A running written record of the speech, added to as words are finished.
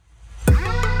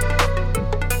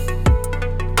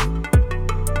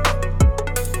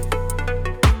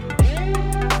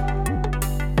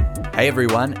Hey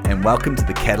everyone, and welcome to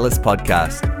the Catalyst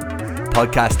Podcast.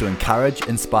 Podcast to encourage,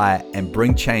 inspire, and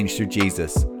bring change through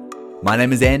Jesus. My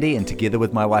name is Andy, and together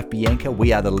with my wife Bianca,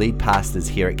 we are the lead pastors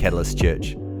here at Catalyst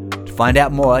Church. To find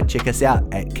out more, check us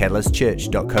out at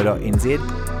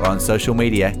catalystchurch.co.nz or on social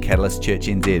media, Catalyst Church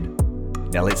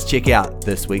NZ. Now let's check out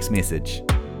this week's message.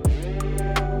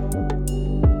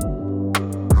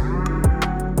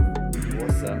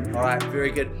 Awesome. All right,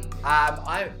 very good.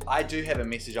 I do have a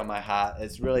message on my heart.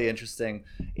 It's really interesting.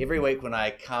 Every week when I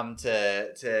come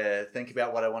to think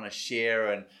about what I want to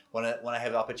share and when I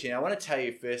have the opportunity, I want to tell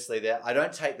you firstly that I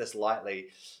don't take this lightly.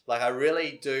 Like, I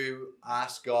really do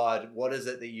ask God, what is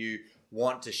it that you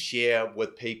want to share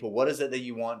with people? What is it that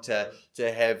you want to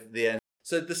have there?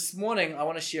 So this morning I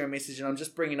want to share a message, and I'm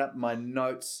just bringing up my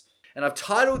notes, and I've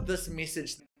titled this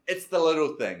message, It's the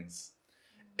Little Things.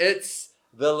 It's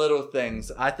the little things.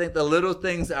 I think the little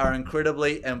things are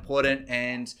incredibly important,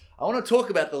 and I want to talk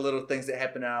about the little things that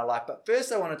happen in our life. But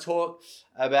first I want to talk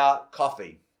about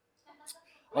coffee.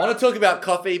 I want to talk about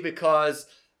coffee because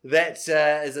that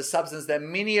is a substance that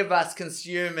many of us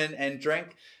consume and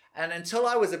drink. And until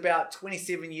I was about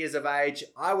 27 years of age,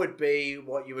 I would be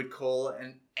what you would call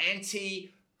an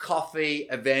anti-coffee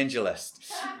evangelist.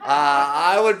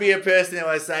 I would be a person who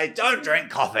would say, don't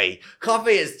drink coffee.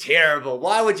 Coffee is terrible.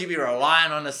 Why would you be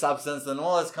relying on a substance and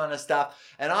all this kind of stuff?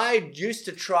 And I used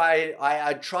to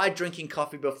I tried drinking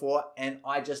coffee before, and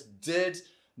I just did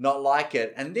not like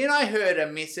it. And then I heard a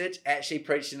message actually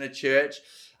preached in a church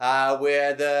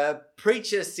where the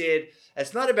preacher said,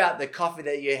 it's not about the coffee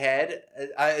that you had.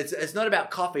 It's not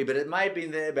about coffee, but it may have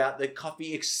been about the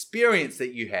coffee experience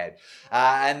that you had.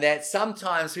 And that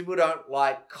sometimes people don't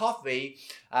like coffee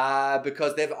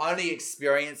because they've only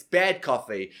experienced bad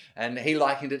coffee. And he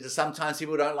likened it to sometimes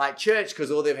people don't like church because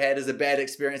all they've had is a bad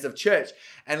experience of church.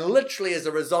 And literally as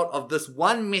a result of this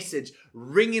one message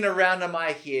ringing around in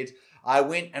my head, I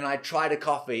went and I tried a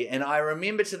coffee, and I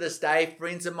remember to this day,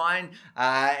 friends of mine,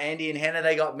 Andy and Hannah,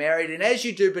 they got married, and as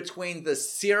you do between the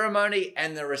ceremony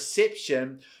and the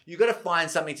reception, you got to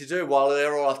find something to do while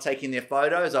they're all off taking their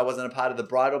photos. I wasn't a part of the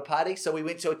bridal party, so we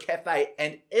went to a cafe,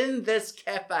 and in this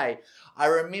cafe, I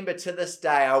remember to this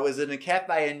day, I was in a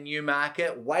cafe in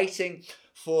Newmarket waiting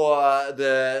for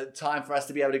the time for us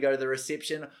to be able to go to the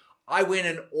reception. I went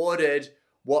and ordered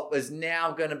what was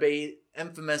now going to be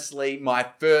infamously my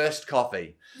first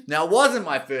coffee. Now, it wasn't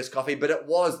my first coffee, but it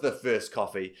was the first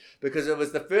coffee because it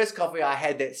was the first coffee I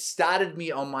had that started me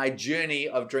on my journey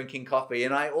of drinking coffee.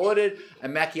 And I ordered a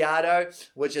macchiato,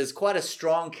 which is quite a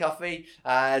strong coffee.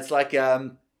 It's like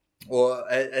a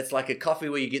coffee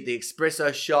where you get the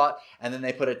espresso shot and then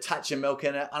they put a touch of milk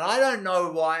in it. And I don't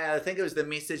know why, I think it was the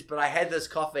message, but I had this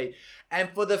coffee. And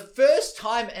for the first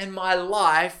time in my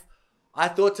life, I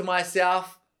thought to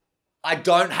myself, I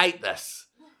don't hate this.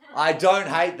 I don't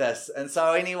hate this. And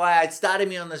so anyway, it started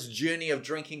me on this journey of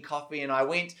drinking coffee, and I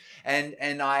went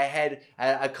and I had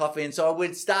a coffee. And so I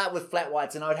would start with flat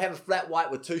whites, and I would have a flat white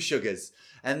with 2 sugars.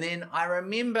 And then I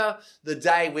remember the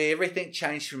day where everything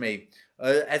changed for me.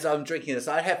 As I'm drinking this,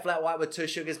 I'd have flat white with 2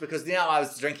 sugars because now I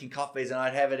was drinking coffees and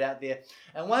I'd have it out there.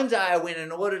 And one day I went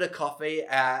and ordered a coffee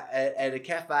at a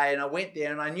cafe, and I went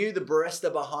there and I knew the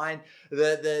barista behind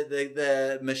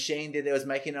the machine that they was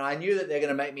making, and I knew that they're going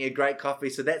to make me a great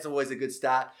coffee, so that's always a good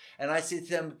start. And I said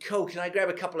to him, cool, can I grab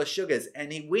a couple of sugars?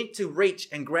 And he went to reach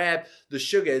and grab the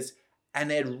sugars, and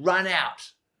they'd run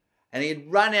out. And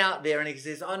he'd run out there, and he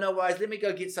says, oh, no worries, let me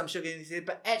go get some sugar. And he said,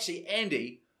 but actually,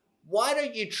 Andy, why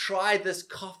don't you try this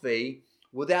coffee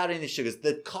without any sugars?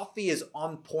 The coffee is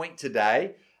on point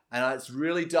today, and it's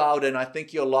really dialed in. I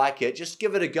think you'll like it. Just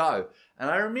give it a go.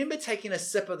 And I remember taking a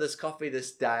sip of this coffee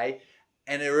this day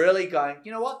and really going,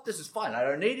 you know what? This is fine. I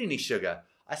don't need any sugar.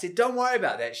 I said, don't worry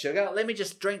about that sugar. Let me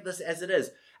just drink this as it is.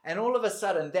 And all of a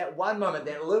sudden, that one moment,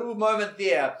 that little moment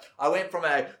there, I went from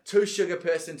a 2 sugar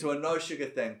person to a no sugar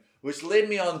thing, which led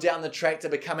me on down the track to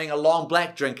becoming a long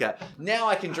black drinker. Now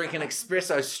I can drink an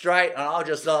espresso straight, and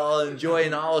I'll enjoy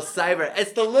and I'll savor it.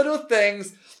 It's the little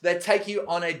things that take you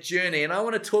on a journey. And I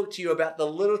want to talk to you about the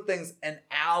little things in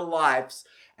our lives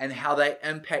and how they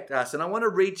impact us. And I want to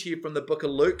read to you from the book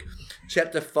of Luke,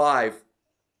 chapter 5.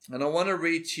 And I want to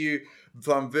read to you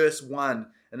from verse 1.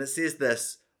 And it says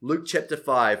this, Luke chapter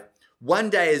 5. One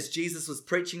day as Jesus was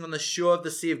preaching on the shore of the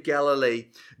Sea of Galilee,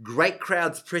 great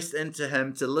crowds pressed into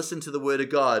him to listen to the word of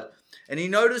God. And he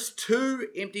noticed 2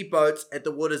 empty boats at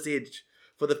the water's edge,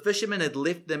 for the fishermen had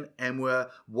left them and were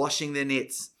washing their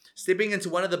nets. Stepping into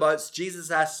one of the boats,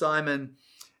 Jesus asked Simon,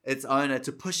 its owner,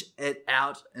 to push it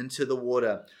out into the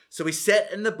water. So he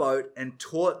sat in the boat and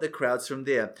taught the crowds from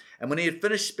there. And when he had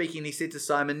finished speaking, he said to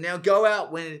Simon, now go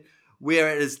out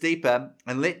where it is deeper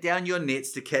and let down your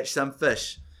nets to catch some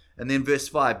fish. And then verse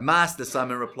 5, Master,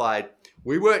 Simon replied,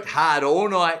 we worked hard all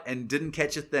night and didn't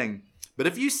catch a thing. But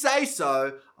if you say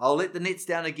so, I'll let the nets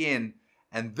down again.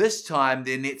 And this time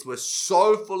their nets were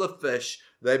so full of fish,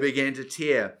 they began to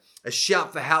tear. A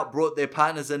shout for help brought their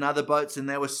partners in other boats,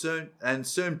 and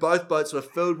soon both boats were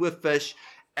filled with fish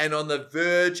and on the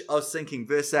verge of sinking.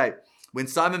 Verse 8, when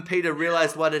Simon Peter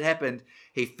realized what had happened,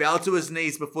 he fell to his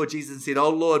knees before Jesus and said, "Oh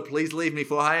Lord, please leave me,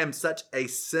 for I am such a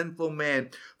sinful man."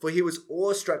 For he was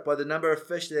awestruck by the number of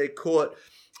fish they had caught,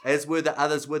 as were the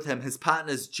others with him. His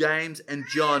partners, James and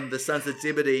John, the sons of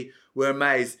Zebedee, were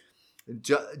amazed.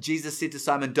 Jesus said to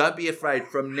Simon, "Don't be afraid.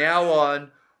 From now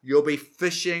on, you'll be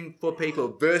fishing for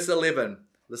people." Verse 11,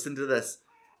 listen to this.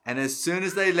 And as soon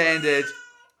as they landed,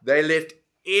 they left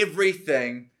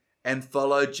everything and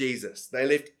followed Jesus. They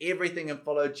left everything and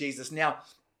followed Jesus. Now,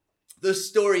 this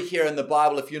story here in the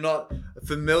Bible, if you're not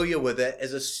familiar with it,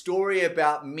 is a story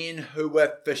about men who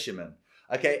were fishermen.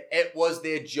 Okay, it was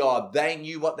their job. They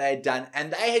knew what they had done,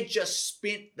 and they had just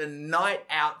spent the night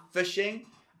out fishing,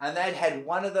 and they'd had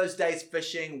one of those days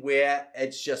fishing where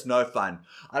it's just no fun.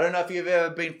 I don't know if you've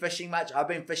ever been fishing much. I've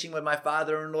been fishing with my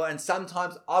father-in-law, and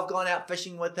sometimes I've gone out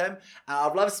fishing with him, and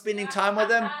I've loved spending time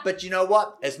with him, but you know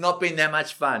what? It's not been that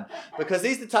much fun, because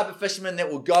he's the type of fisherman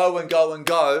that will go and go and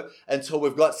go until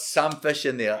we've got some fish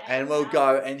in there, and we'll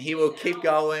go, and he will keep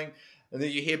going. And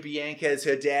then you hear Bianca, as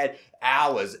her dad,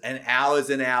 hours and hours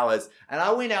and hours. And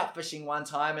I went out fishing one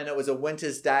time, and it was a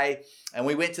winter's day, and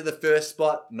we went to the first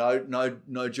spot, no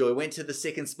joy. Went to the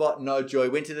second spot, no joy.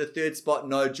 Went to the third spot,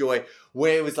 no joy.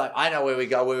 Where it was like, I know where we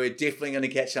go, where we're definitely going to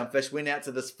catch some fish. Went out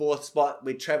to this fourth spot.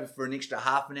 We traveled for an extra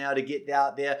half an hour to get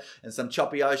out there in some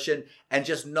choppy ocean, and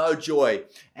just no joy.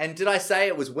 And did I say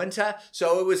it was winter?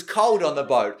 So it was cold on the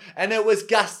boat, and it was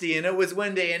gusty, and it was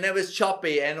windy, and it was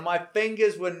choppy, and my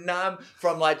fingers were numb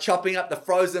from like chopping up the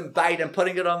frozen bait and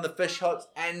putting it on the fish hooks,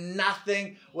 and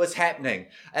nothing was happening.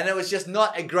 And it was just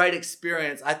not a great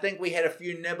experience. I think we had a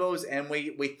few nibbles, and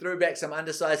we threw back some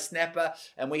undersized snapper,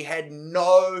 and we had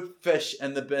no fish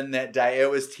in the bin that day. It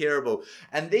was terrible.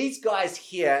 And these guys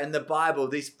here in the Bible,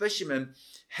 these fishermen,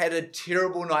 had a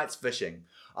terrible night's fishing.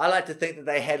 I like to think that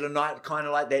they had a night kind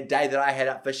of like that day that I had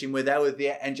up fishing, where they were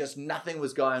there and just nothing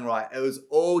was going right. It was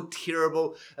all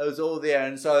terrible. It was all there.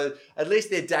 And so at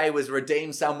least their day was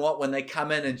redeemed somewhat when they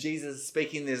come in and Jesus is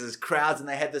speaking. There's this crowds, and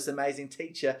they have this amazing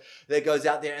teacher that goes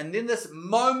out there. And then this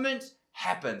moment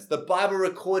happens. The Bible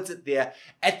records it there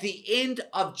at the end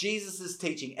of Jesus'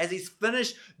 teaching. As he's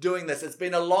finished doing this, it's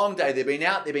been a long day. They've been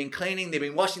out, they've been cleaning, they've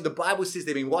been washing. The Bible says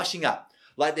they've been washing up.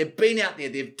 Like they've been out there,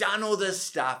 they've done all this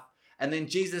stuff. And then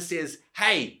Jesus says,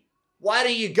 "Hey, why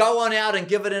don't you go on out and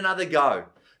give it another go?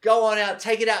 Go on out,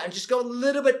 take it out, and just go a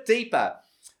little bit deeper."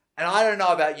 And I don't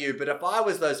know about you, but if I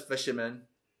was those fishermen,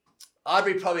 I'd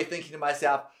be probably thinking to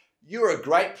myself, "You're a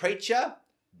great preacher,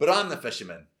 but I'm the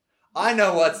fisherman. I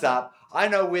know what's up. I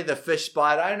know where the fish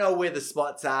bite. I know where the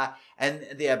spots are."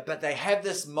 But they have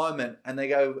this moment, and they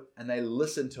go and they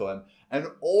listen to him. And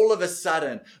all of a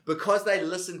sudden, because they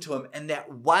listened to him in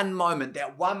that one moment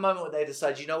where they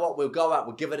decided, you know what, we'll go out,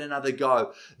 we'll give it another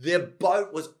go. Their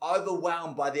boat was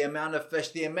overwhelmed by the amount of fish.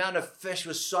 The amount of fish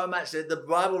was so much that the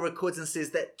Bible records and says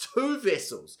that two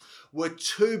vessels were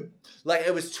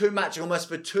it was too much almost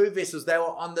for two vessels. They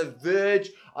were on the verge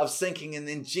of sinking. And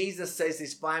then Jesus says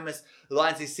these famous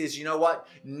lines. He says, you know what?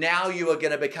 Now you are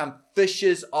going to become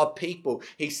fishers of people.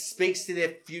 He speaks to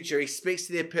their future. He speaks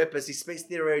to their purpose. He speaks to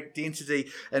their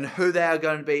identity and who they are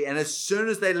going to be. And as soon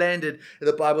as they landed,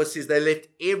 the Bible says they left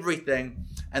everything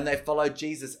and they followed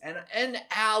Jesus. And in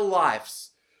our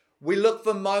lives, we look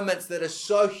for moments that are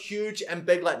so huge and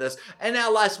big like this. In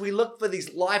our lives, we look for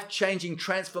these life-changing,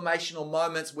 transformational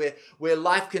moments where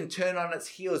life can turn on its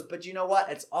heels. But you know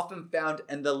what? It's often found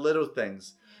in the little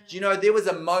things. Do you know, there was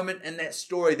a moment in that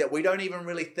story that we don't even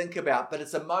really think about, but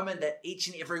it's a moment that each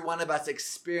and every one of us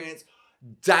experience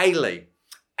daily,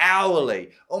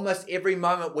 hourly, almost every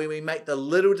moment where we make the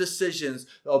little decisions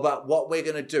about what we're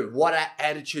going to do, what our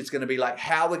attitude's going to be like,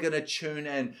 how we're going to tune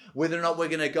in, whether or not we're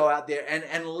going to go out there. And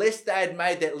unless they had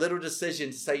made that little decision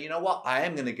to say, you know what, I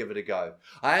am going to give it a go.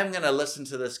 I am going to listen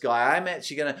to this guy. I'm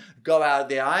actually going to go out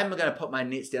there. I am going to put my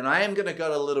nets down. I am going to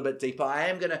go a little bit deeper. I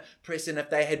am going to press in.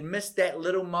 If they had missed that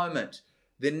little moment,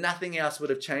 then nothing else would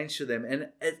have changed for them. And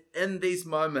in these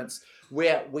moments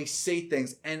where we see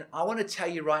things, and I want to tell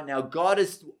you right now,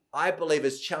 I believe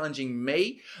is challenging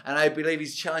me, and I believe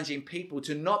he's challenging people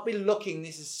to not be looking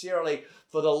necessarily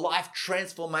for the life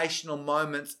transformational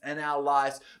moments in our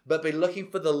lives, but be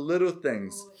looking for the little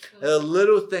things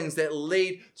that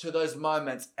lead to those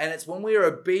moments. And it's when we are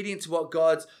obedient to what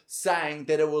God's saying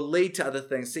that it will lead to other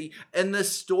things. See, in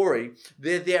this story,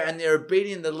 they're there and they're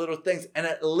obedient to the little things, and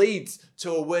it leads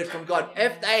to a word from God.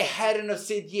 If they hadn't have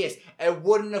said yes, it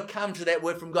wouldn't have come to that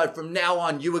word from God. From now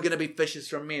on, you were going to be fishers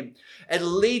from men. It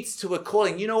leads to a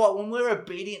calling. You know what? When we're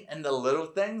obedient in the little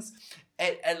things,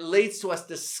 it leads to us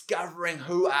discovering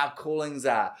who our callings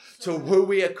are, to who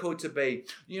we are called to be.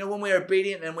 You know, when we're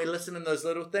obedient and we listen in those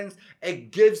little things,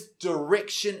 it gives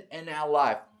direction in our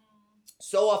life.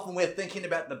 So often we're thinking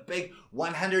about the big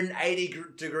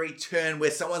 180-degree turn where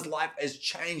someone's life is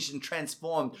changed and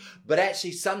transformed. But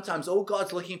actually, sometimes all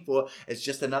God's looking for is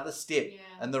just another step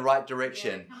in the right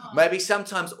direction. Maybe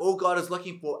sometimes all God is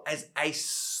looking for is a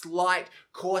slight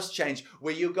course change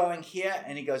where you're going here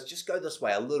and he goes, just go this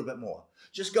way a little bit more.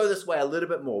 Just go this way a little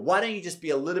bit more. Why don't you just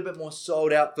be a little bit more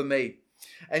sold out for me?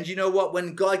 And you know what?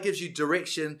 When God gives you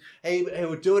direction, he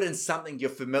will do it in something you're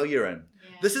familiar in.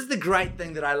 This is the great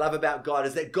thing that I love about God,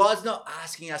 is that God's not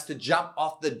asking us to jump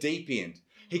off the deep end.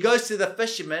 He goes to the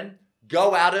fishermen,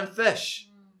 go out and fish.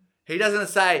 He doesn't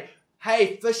say,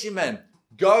 hey, fishermen,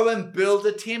 go and build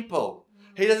a temple.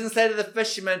 He doesn't say to the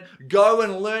fishermen, go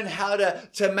and learn how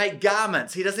to make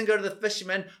garments. He doesn't go to the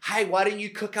fishermen, hey, why don't you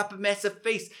cook up a massive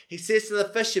feast? He says to the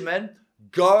fishermen,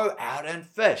 go out and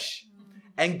fish.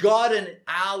 And God in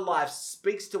our life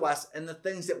speaks to us in the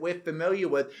things that we're familiar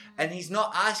with. And he's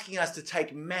not asking us to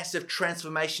take massive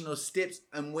transformational steps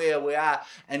in where we are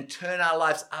and turn our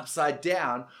lives upside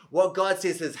down. What God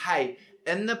says is, hey,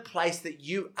 in the place that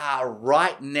you are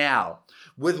right now,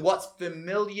 with what's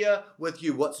familiar with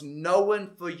you, what's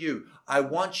known for you, I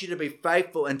want you to be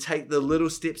faithful and take the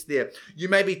little steps there. You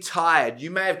may be tired.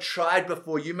 You may have tried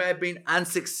before. You may have been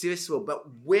unsuccessful. But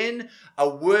when a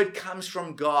word comes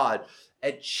from God,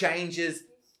 it changes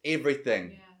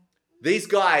everything. These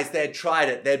guys, they had tried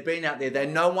it. They'd been out there. They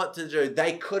know what to do.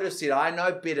 They could have said, I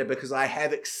know better because I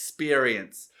have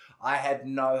experience. I have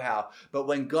know-how. But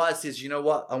when God says, you know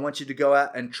what? I want you to go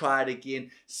out and try it again,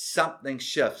 something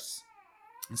shifts.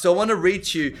 So I want to read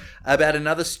to you about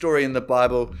another story in the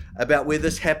Bible about where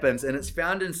this happens. And it's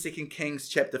found in 2 Kings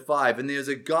chapter 5. And there's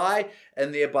a guy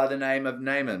in there by the name of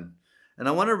Naaman. And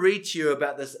I want to read to you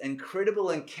about this incredible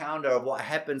encounter of what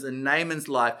happens in Naaman's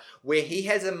life, where he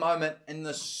has a moment in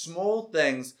the small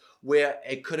things where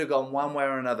it could have gone one way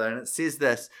or another. And it says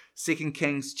this, 2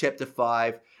 Kings chapter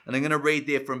 5, and I'm going to read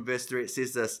there from verse 3. It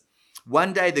says this,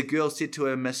 one day the girl said to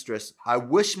her mistress, I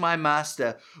wish my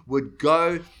master would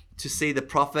go to see the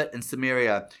prophet in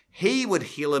Samaria. He would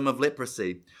heal him of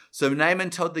leprosy. So Naaman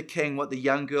told the king what the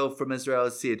young girl from Israel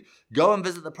had said. Go and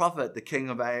visit the prophet, the king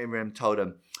of Aram told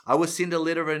him. I will send a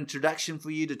letter of introduction for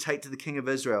you to take to the king of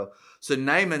Israel. So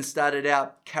Naaman started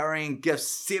out carrying gifts,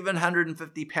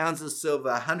 750 pounds of silver,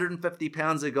 150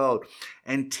 pounds of gold,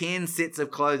 and 10 sets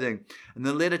of clothing. And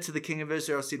the letter to the king of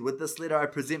Israel said, with this letter I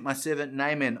present my servant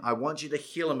Naaman. I want you to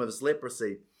heal him of his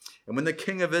leprosy. And when the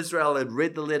king of Israel had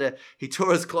read the letter, he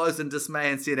tore his clothes in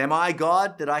dismay and said, am I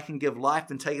God that I can give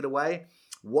life and take it away?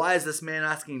 Why is this man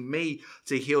asking me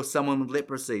to heal someone with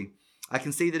leprosy? I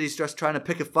can see that he's just trying to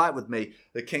pick a fight with me.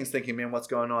 The king's thinking, man, what's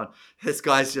going on? This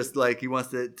guy's just like, he wants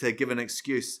to give an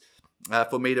excuse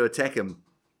for me to attack him.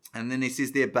 And then he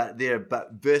says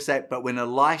but verse 8, but when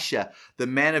Elisha, the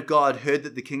man of God, heard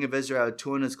that the king of Israel had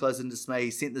torn his clothes in dismay,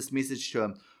 he sent this message to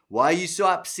him. Why are you so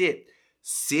upset?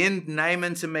 Send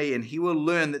Naaman to me, and he will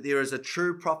learn that there is a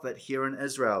true prophet here in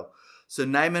Israel. So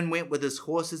Naaman went with his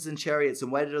horses and chariots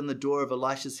and waited on the door of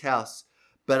Elisha's house.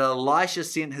 But Elisha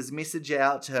sent his messenger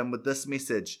out to him with this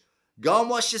message. Go and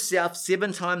wash yourself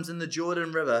 7 times in the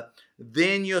Jordan River.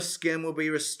 Then your skin will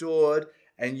be restored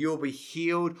and you'll be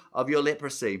healed of your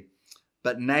leprosy.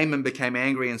 But Naaman became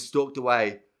angry and stalked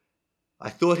away. I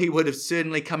thought he would have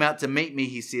certainly come out to meet me,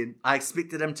 he said. I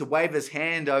expected him to wave his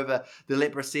hand over the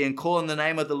leprosy and call on the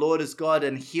name of the Lord as God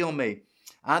and heal me.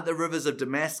 Aren't the rivers of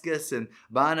Damascus and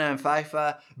Bana and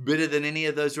Pharpar better than any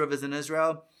of those rivers in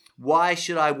Israel? Why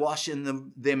should I wash in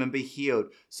them and be healed?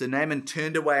 So Naaman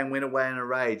turned away and went away in a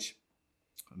rage.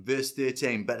 Verse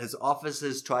 13, but his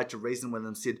officers tried to reason with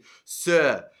him, said,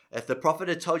 Sir, if the prophet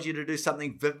had told you to do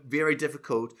something very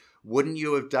difficult, wouldn't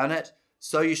you have done it?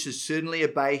 So you should certainly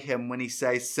obey him when he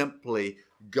says simply,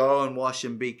 go and wash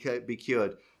and be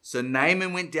cured. So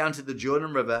Naaman went down to the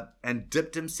Jordan River and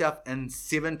dipped himself in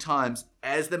 7 times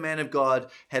as the man of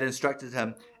God had instructed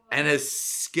him. And his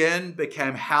skin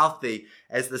became healthy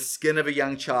as the skin of a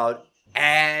young child,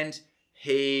 and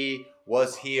he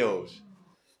was healed.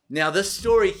 Now, this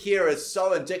story here is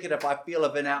so indicative, I feel,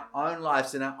 of in our own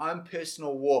lives, in our own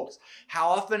personal walks, how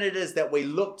often it is that we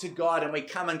look to God and we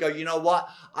come and go, you know what?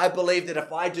 I believe that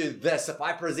if I do this, if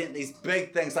I present these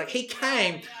big things, like he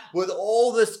came with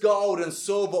all this gold and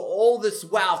silver, all this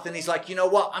wealth, and he's like, you know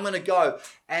what? I'm going to go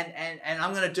and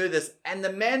I'm going to do this. And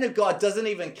the man of God doesn't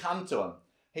even come to him.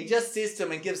 He just says to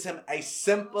him and gives him a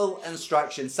simple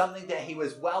instruction, something that he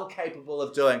was well capable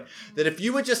of doing. That if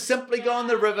you would just simply go in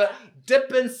the river,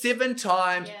 dip in 7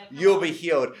 times, you'll be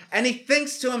healed. And he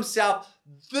thinks to himself,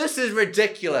 this is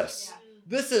ridiculous.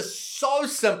 This is so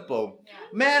simple.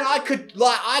 Man, I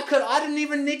didn't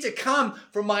even need to come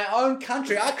from my own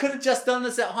country. I could have just done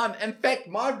this at home. In fact,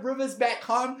 my rivers back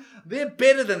home, they're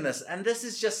better than this. And this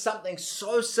is just something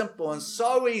so simple and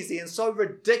so easy and so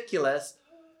ridiculous.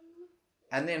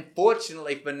 And then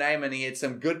fortunately for Naaman, he had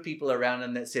some good people around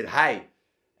him that said, hey,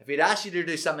 if he'd asked you to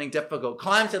do something difficult,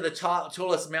 climb to the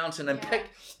tallest mountain and pick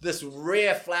this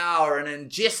rare flower and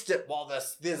ingest it while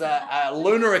there's a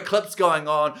lunar eclipse going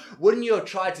on, wouldn't you have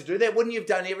tried to do that? Wouldn't you have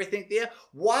done everything there?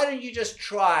 Why don't you just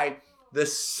try the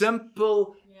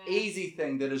simple, easy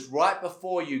thing that is right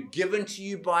before you, given to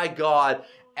you by God,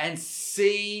 and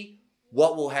see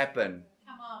what will happen?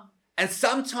 And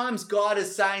sometimes God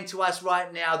is saying to us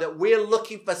right now that we're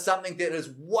looking for something that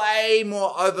is way more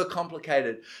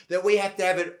overcomplicated, that we have to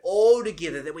have it all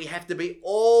together, that we have to be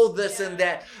all this and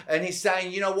that. And he's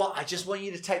saying, you know what? I just want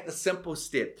you to take the simple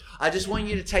step. I just want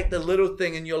you to take the little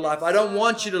thing in your life. I don't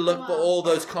want you to look for all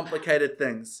those complicated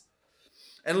things.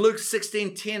 In Luke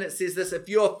 16:10, it says this, if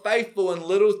you are faithful in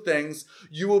little things,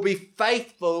 you will be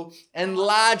faithful in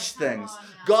large things.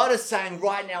 God is saying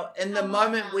right now, in the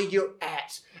moment where you're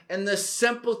at, in the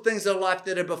simple things of life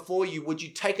that are before you, would you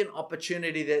take an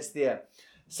opportunity that's there?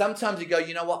 Sometimes you go,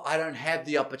 you know what? I don't have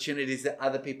the opportunities that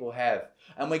other people have.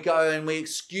 And we go and we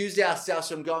excuse ourselves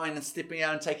from going and stepping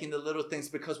out and taking the little things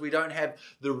because we don't have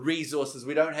the resources,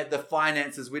 we don't have the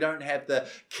finances, we don't have the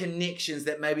connections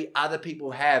that maybe other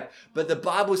people have. But the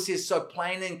Bible says so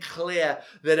plain and clear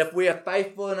that if we are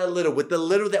faithful in a little, with the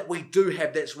little that we do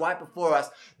have that's right before us,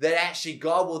 that actually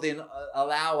God will then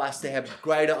allow us to have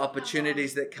greater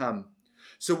opportunities that come.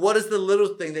 So what is the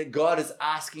little thing that God is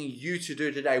asking you to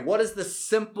do today? What is the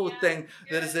simple thing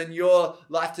that is in your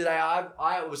life today?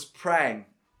 I was praying,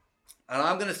 and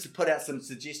I'm going to put out some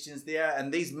suggestions there,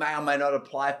 and these may or may not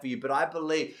apply for you, but I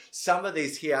believe some of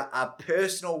these here are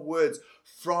personal words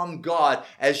from God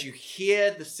as you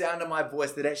hear the sound of my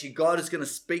voice, that actually God is going to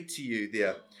speak to you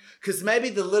there. Because maybe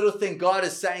the little thing God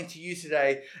is saying to you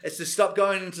today is to stop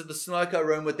going into the Sunoco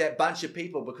room with that bunch of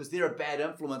people because they're a bad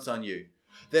influence on you.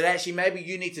 That actually maybe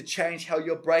you need to change how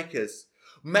your break is.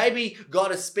 Maybe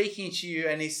God is speaking to you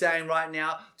and he's saying right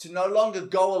now to no longer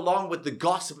go along with the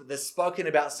gossip that's spoken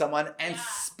about someone and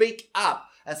speak up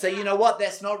and say, you know what,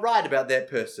 that's not right about that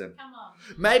person. Come on.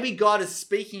 Maybe God is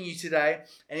speaking to you today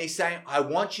and he's saying, I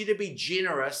want you to be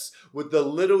generous with the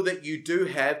little that you do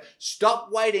have. Stop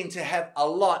waiting to have a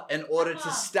lot in order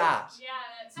to start.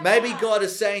 Maybe God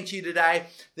is saying to you today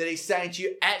that he's saying to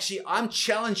you, actually, I'm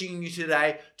challenging you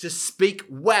today to speak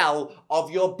well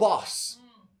of your boss.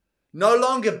 No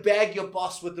longer bag your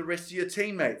boss with the rest of your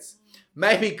teammates.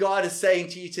 Maybe God is saying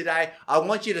to you today, I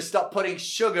want you to stop putting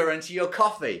sugar into your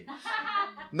coffee.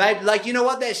 Maybe, like, you know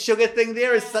what, that sugar thing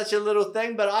there is such a little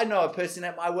thing, but I know a person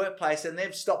at my workplace and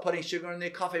they've stopped putting sugar in their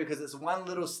coffee because it's one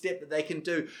little step that they can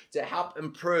do to help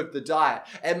improve the diet.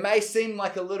 It may seem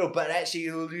like a little, but actually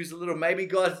you'll use a little. Maybe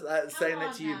God's saying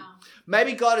that to you.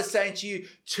 Maybe God is saying to you,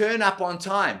 turn up on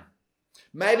time.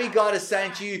 Maybe God is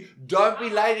saying to you, don't be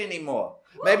late anymore.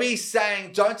 Maybe he's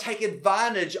saying, don't take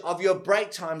advantage of your break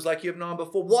times like you've known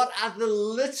before. What are the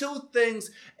little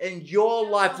things in your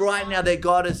life right now that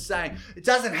God is saying? It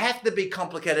doesn't have to be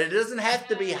complicated. It doesn't have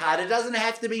to be hard. It doesn't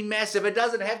have to be massive. It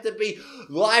doesn't have to be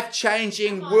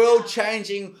life-changing,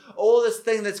 world-changing, all this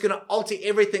thing that's going to alter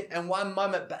everything in one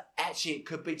moment. But actually, it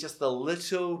could be just the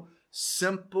little,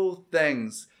 simple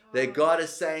things that God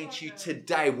is saying to you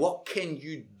today. What can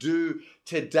you do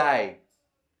today?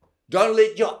 Don't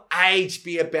let your age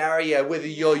be a barrier, whether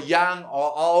you're young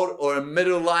or old or in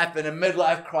middle life, in a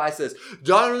midlife crisis.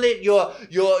 Don't let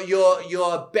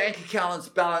your bank account's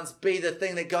balance be the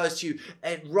thing that goes to you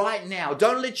right now.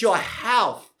 Don't let your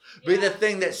health be the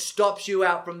thing that stops you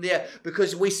out from there,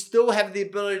 because we still have the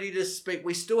ability to speak.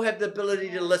 We still have the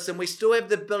ability to listen. We still have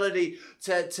the ability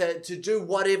to do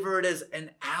whatever it is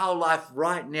in our life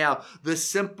right now. The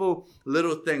simple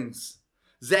little things.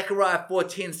 Zechariah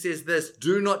 4:10 says this,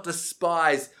 do not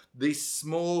despise these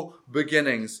small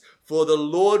beginnings, for the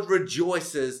Lord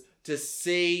rejoices to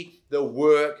see the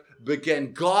work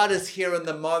begin. God is here in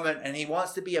the moment and he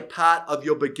wants to be a part of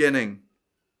your beginning.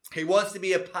 He wants to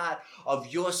be a part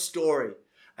of your story.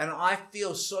 And I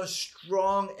feel so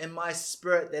strong in my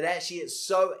spirit that actually it's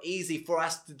so easy for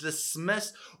us to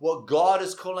dismiss what God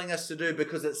is calling us to do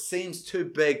because it seems too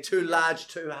big, too large,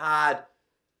 too hard.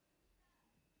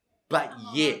 But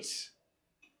yet,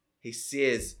 he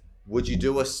says, would you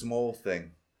do a small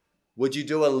thing? Would you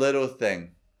do a little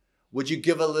thing? Would you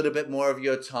give a little bit more of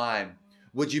your time?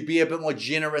 Would you be a bit more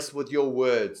generous with your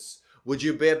words? Would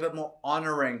you be a bit more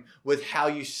honoring with how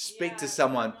you speak to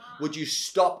someone? Would you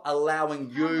stop allowing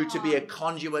you to be a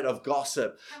conduit of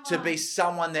gossip, to be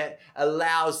someone that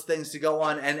allows things to go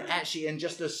on and actually in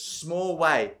just a small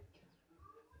way?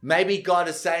 Maybe God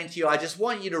is saying to you, I just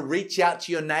want you to reach out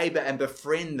to your neighbor and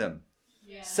befriend them.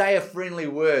 Yeah. Say a friendly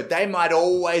word. They might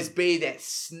always be that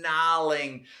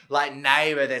snarling like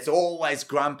neighbor that's always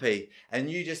grumpy, and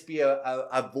you just be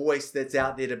a voice that's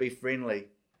out there to be friendly.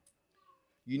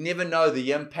 You never know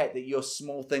the impact that your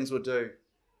small things will do.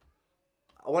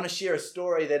 I want to share a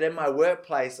story that in my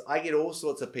workplace, I get all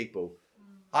sorts of people.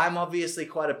 I'm obviously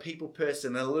quite a people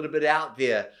person and a little bit out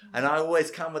there, and I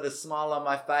always come with a smile on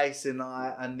my face and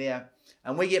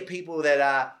we get people that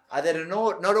are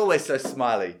not always so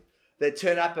smiley, that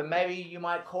turn up and maybe you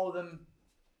might call them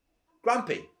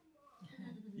grumpy.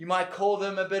 You might call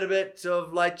them a bit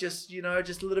of like just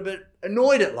a little bit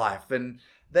annoyed at life, and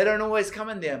they don't always come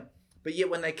in there. But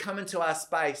yet when they come into our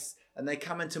space and they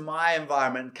come into my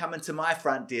environment, come into my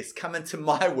front desk, come into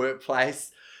my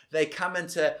workplace, they come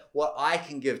into what I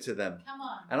can give to them. Come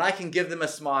on. And I can give them a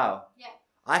smile. Yeah.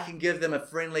 I can give them a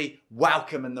friendly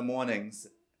welcome in the mornings.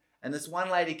 And this one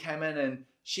lady came in and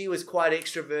she was quite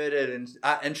extroverted and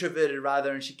introverted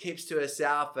rather, and she keeps to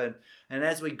herself. And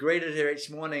as we greeted her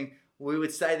each morning, we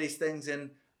would say these things.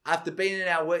 And after being in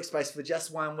our workspace for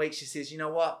just 1 week, she says, you know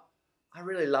what? I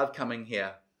really love coming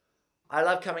here. I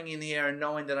love coming in here and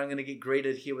knowing that I'm going to get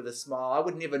greeted here with a smile. I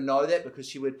would never know that because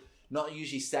she would not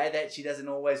usually say that. She doesn't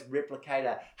always replicate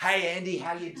a, hey, Andy,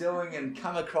 how you doing? And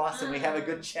come across and we have a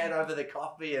good chat over the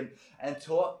coffee and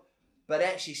talk. But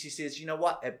actually she says, you know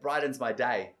what? It brightens my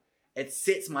day. It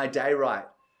sets my day right.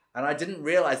 And I didn't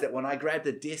realize that when I grabbed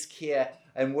a desk here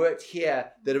and worked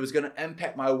here, that it was going to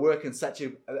impact my work in such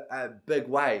a big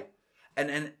way. And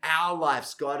in our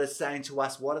lives, God is saying to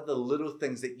us, what are the little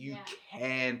things that you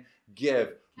can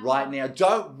give right now?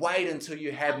 Don't wait until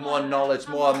you have more knowledge,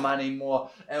 more money, more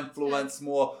influence,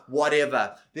 more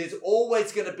whatever. There's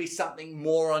always going to be something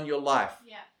more on your life.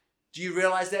 Yeah. Do you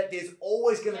realize that? There's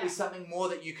always going to be something more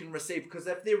that you can receive, because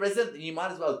if there isn't, then you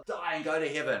might as well die and go to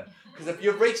heaven. Because if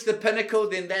you've reached the pinnacle,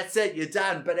 then that's it, you're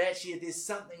done. But actually, if there's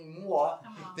something more,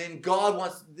 then God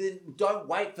wants, then don't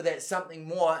wait for that something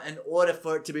more in order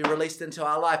for it to be released into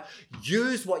our life.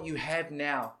 Use what you have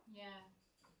now.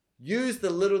 Use the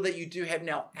little that you do have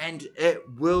now, and it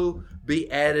will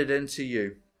be added into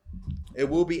you. It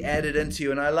will be added into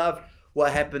you. And I love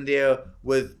what happened there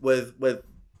with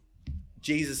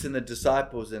Jesus and the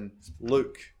disciples and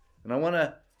Luke. And I want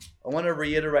to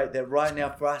reiterate that right now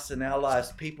for us in our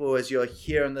lives, people, as you're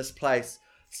here in this place,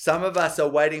 some of us are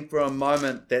waiting for a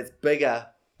moment that's bigger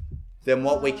than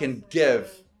what we can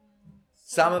give.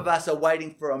 Some of us are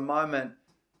waiting for a moment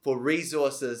for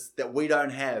resources that we don't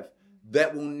have,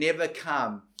 that will never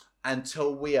come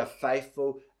until we are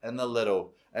faithful in the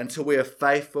little, until we are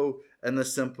faithful in the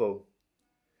simple.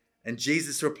 And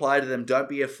Jesus replied to them, don't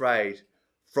be afraid.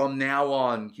 From now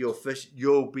on,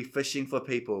 you'll be fishing for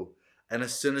people. And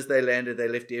as soon as they landed, they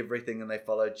left everything and they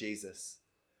followed Jesus.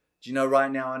 Do you know, right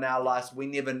now in our lives,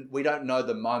 we don't know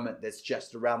the moment that's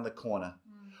just around the corner.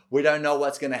 We don't know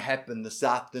what's going to happen this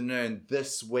afternoon,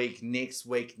 this week,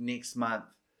 next month.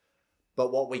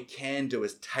 But what we can do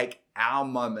is take our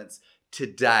moments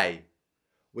today.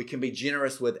 We can be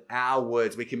generous with our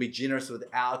words. We can be generous with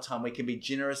our time. We can be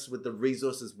generous with the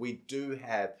resources we do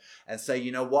have and say,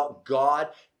 you know what, God,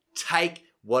 take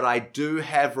what I do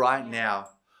have right now.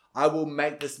 I will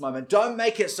make this moment. Don't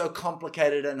make it so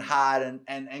complicated and hard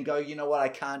and go, you know what, I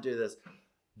can't do this.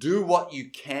 Do what you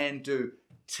can do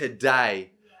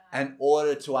today in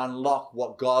order to unlock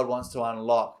what God wants to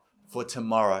unlock for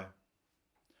tomorrow.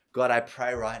 God, I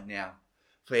pray right now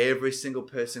for every single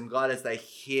person, God, as they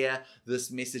hear this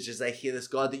message, as they hear this,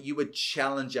 God, that you would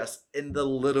challenge us in the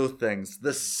little things,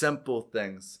 the simple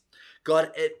things.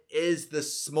 God, it is the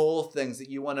small things that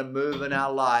you want to move in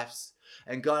our lives.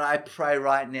 And God, I pray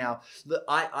right now that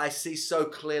I see so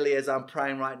clearly as I'm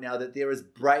praying right now that there is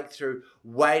breakthrough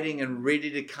waiting and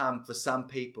ready to come for some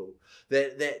people.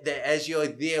 That as you're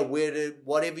there,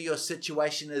 whatever your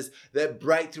situation is, that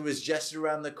breakthrough is just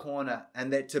around the corner,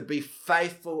 and that to be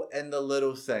faithful in the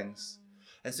little things.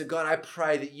 And so, God, I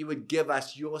pray that you would give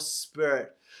us your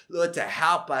Spirit, Lord, to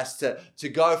help us to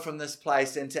go from this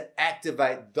place and to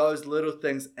activate those little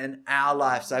things in our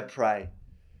lives, I pray.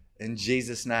 In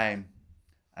Jesus' name,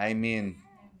 amen.